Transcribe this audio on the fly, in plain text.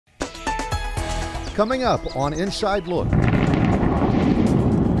Coming up on Inside Look.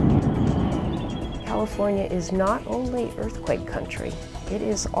 California is not only earthquake country, it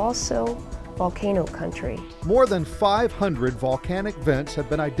is also volcano country. More than 500 volcanic vents have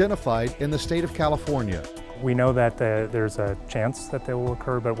been identified in the state of California. We know that there's a chance that they will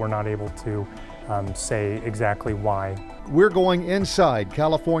occur, but we're not able to say exactly why. We're going inside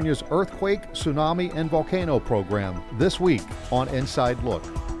California's earthquake, tsunami, and volcano program this week on Inside Look.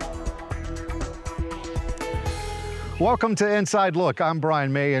 Welcome to Inside Look. I'm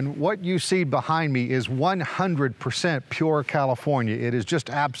Brian May, and what you see behind me is 100% pure California. It is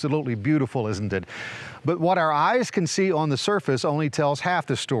just absolutely beautiful, isn't it? But what our eyes can see on the surface only tells half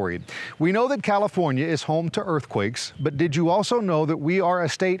the story. We know that California is home to earthquakes, but did you also know that we are a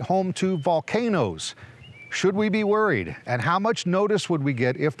state home to volcanoes? Should we be worried? And how much notice would we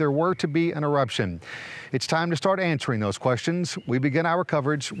get if there were to be an eruption? It's time to start answering those questions. We begin our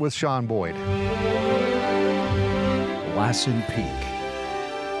coverage with Sean Boyd. Lassen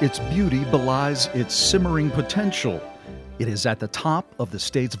Peak. Its beauty belies its simmering potential. It is at the top of the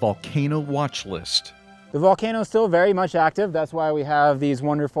state's volcano watch list. The volcano is still very much active. That's why we have these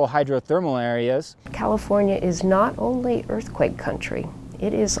wonderful hydrothermal areas. California is not only earthquake country,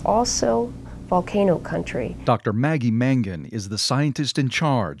 it is also volcano country. Dr. Maggie Mangan is the scientist in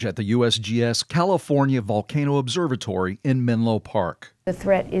charge at the USGS California Volcano Observatory in Menlo Park. The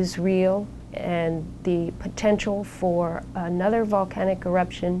threat is real, and the potential for another volcanic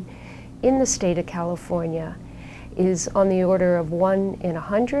eruption in the state of California is on the order of 1 in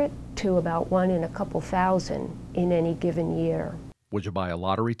 100 to about 1 in a couple thousand in any given year. Would you buy a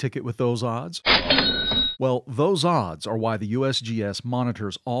lottery ticket with those odds? Well, those odds are why the USGS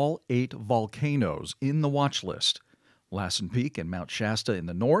monitors all 8 volcanoes in the watch list. Lassen Peak and Mount Shasta in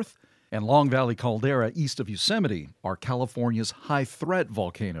the north, and Long Valley Caldera east of Yosemite are California's high-threat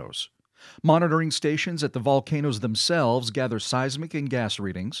volcanoes. Monitoring stations at the volcanoes themselves gather seismic and gas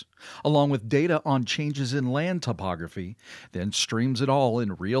readings, along with data on changes in land topography, then streams it all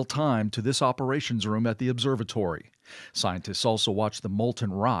in real time to this operations room at the observatory. Scientists also watch the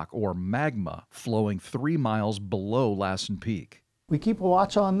molten rock, or magma, flowing 3 miles below Lassen Peak. We keep a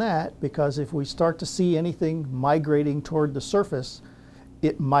watch on that because if we start to see anything migrating toward the surface,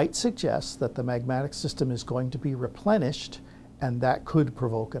 it might suggest that the magmatic system is going to be replenished, and that could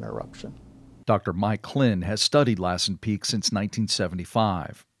provoke an eruption. Dr. Mike Klin has studied Lassen Peak since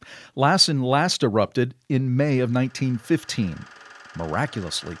 1975. Lassen last erupted in May of 1915,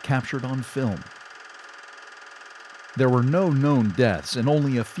 miraculously captured on film. There were no known deaths and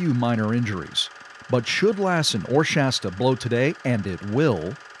only a few minor injuries. But should Lassen or Shasta blow today, and it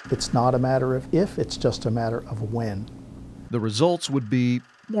will, It's not a matter of if, it's just a matter of when. the results would be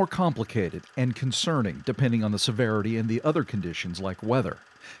more complicated and concerning depending on the severity and the other conditions like weather.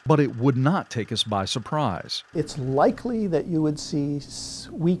 But it would not take us by surprise. It's likely that you would see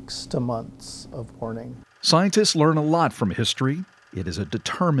weeks to months of warning. Scientists learn a lot from history. It is a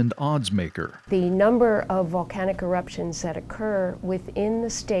determined odds maker. The number of volcanic eruptions that occur within the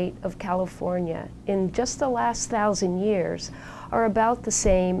state of California in just the last 1,000 years are about the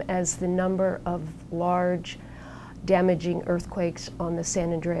same as the number of large damaging earthquakes on the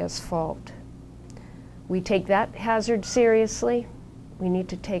San Andreas Fault. We take that hazard seriously. We need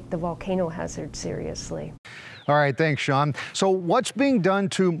to take the volcano hazard seriously. All right, thanks, Sean. So what's being done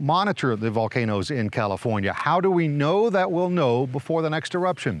to monitor the volcanoes in California? How do we know that we'll know before the next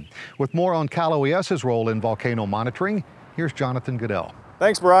eruption? With more on Cal OES's role in volcano monitoring, here's Jonathan Goodell.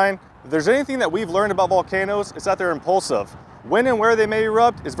 Thanks, Brian. If there's anything that we've learned about volcanoes, it's that they're impulsive. When and where they may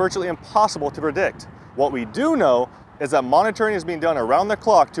erupt is virtually impossible to predict. What we do know is that monitoring is being done around the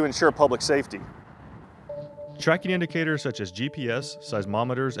clock to ensure public safety. Tracking indicators such as GPS,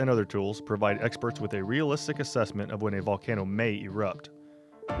 seismometers, and other tools provide experts with a realistic assessment of when a volcano may erupt.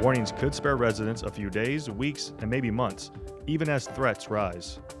 Warnings could spare residents a few days, weeks, and maybe months, even as threats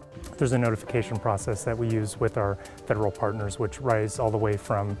rise. There's a notification process that we use with our federal partners, which rise all the way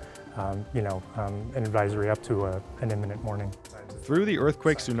from an advisory up to an imminent warning. Through the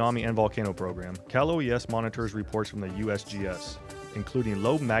Earthquake, Tsunami, and Volcano Program, Cal OES monitors reports from the USGS, including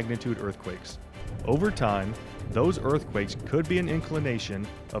low-magnitude earthquakes. Over time, those earthquakes could be an inclination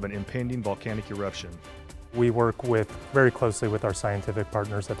of an impending volcanic eruption. We work very closely with our scientific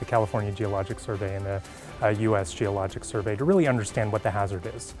partners at the California Geologic Survey and the U.S. Geologic Survey to really understand what the hazard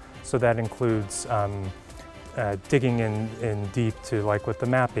is. So that includes digging in deep to like what the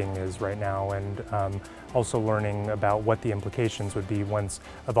mapping is right now, and also learning about what the implications would be once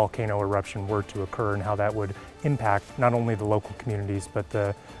a volcano eruption were to occur and how that would impact not only the local communities but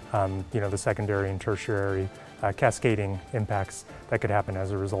the secondary and tertiary cascading impacts that could happen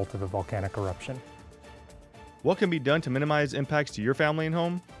as a result of a volcanic eruption. What can be done to minimize impacts to your family and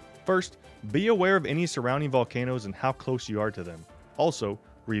home? First, be aware of any surrounding volcanoes and how close you are to them. Also,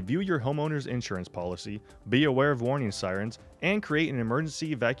 review your homeowner's insurance policy, be aware of warning sirens, and create an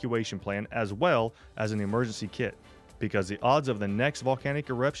emergency evacuation plan as well as an emergency kit. Because the odds of the next volcanic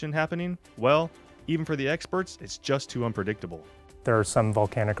eruption happening, well, even for the experts, it's just too unpredictable. There are some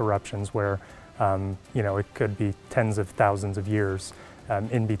volcanic eruptions where, it could be tens of thousands of years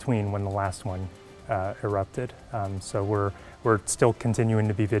in between when the last one erupted. So we're still continuing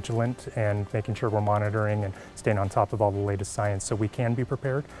to be vigilant and making sure we're monitoring and staying on top of all the latest science so we can be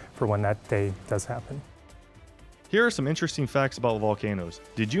prepared for when that day does happen. Here are some interesting facts about volcanoes.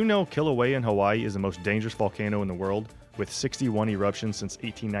 Did you know Kilauea in Hawaii is the most dangerous volcano in the world, with 61 eruptions since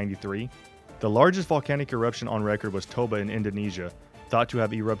 1893? The largest volcanic eruption on record was Toba in Indonesia, thought to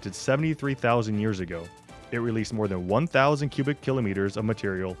have erupted 73,000 years ago. It released more than 1,000 cubic kilometers of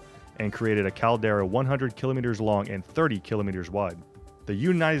material and created a caldera 100 kilometers long and 30 kilometers wide. The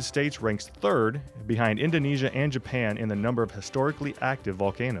United States ranks third behind Indonesia and Japan in the number of historically active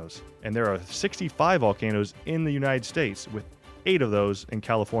volcanoes. And there are 65 volcanoes in the United States, with 8 of those in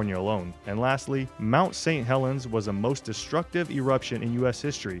California alone. And lastly, Mount St. Helens was the most destructive eruption in U.S.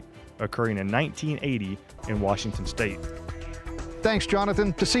 history, occurring in 1980 in Washington State. Thanks,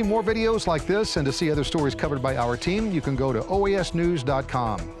 Jonathan. To see more videos like this and to see other stories covered by our team, you can go to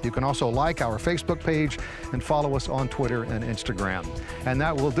oasnews.com. You can also like our Facebook page and follow us on Twitter and Instagram. And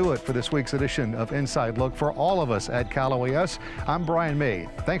that will do it for this week's edition of Inside Look. For all of us at Cal OES, I'm Brian May.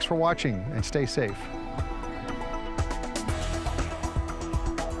 Thanks for watching and stay safe.